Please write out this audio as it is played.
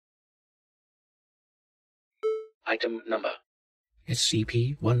Item number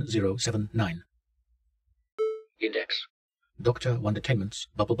SCP-1079. Index Dr-Wondertainment's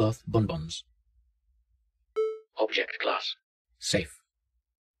Bubblebath Bonbons. Object Class Safe.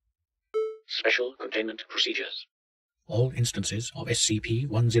 Special Containment Procedures. All instances of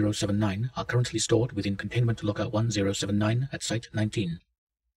SCP-1079 are currently stored within Containment Locker 1079 at Site 19.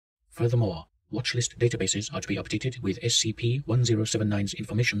 Furthermore, watchlist databases are to be updated with SCP-1079's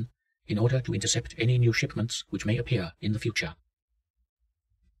information in order to intercept any new shipments which may appear in the future.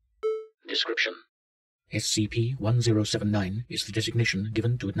 Description: SCP-1079 is the designation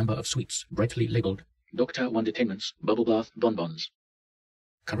given to a number of sweets brightly labeled Dr-Wondertainment's Bubblebath Bonbons.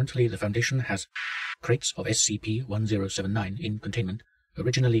 Currently, the Foundation has crates of SCP-1079 in containment,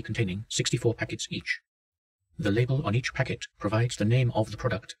 originally containing 64 packets each. The label on each packet provides the name of the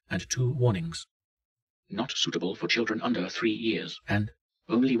product and 2 warnings. Not suitable for children under 3 years, and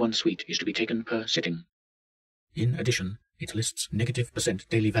only 1 sweet is to be taken per sitting. In addition, it lists -%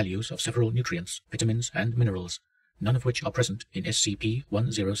 daily values of several nutrients, vitamins, and minerals, none of which are present in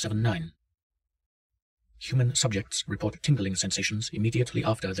SCP-1079. Human subjects report tingling sensations immediately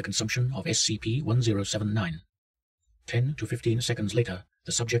after the consumption of SCP-1079. 10 to 15 seconds later,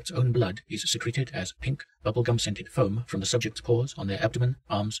 the subject's own blood is secreted as pink, bubblegum-scented foam from the subject's pores on their abdomen,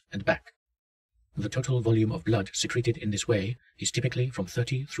 arms, and back. The total volume of blood secreted in this way is typically from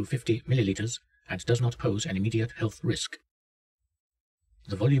 30 through 50 milliliters and does not pose an immediate health risk.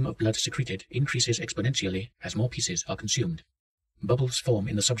 The volume of blood secreted increases exponentially as more pieces are consumed. Bubbles form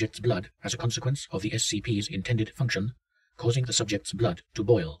in the subject's blood as a consequence of the SCP's intended function, causing the subject's blood to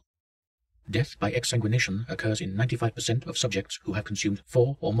boil. Death by exsanguination occurs in 95% of subjects who have consumed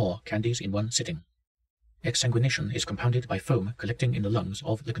 4 or more candies in one sitting. Exsanguination is compounded by foam collecting in the lungs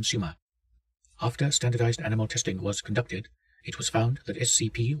of the consumer. After standardized animal testing was conducted, it was found that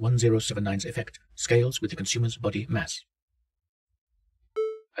SCP-1079's effect scales with the consumer's body mass.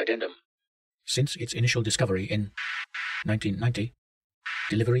 Addendum: Since its initial discovery in 1990,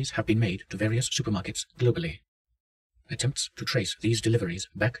 deliveries have been made to various supermarkets globally. Attempts to trace these deliveries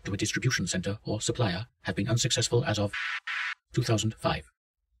back to a distribution center or supplier have been unsuccessful as of 2005.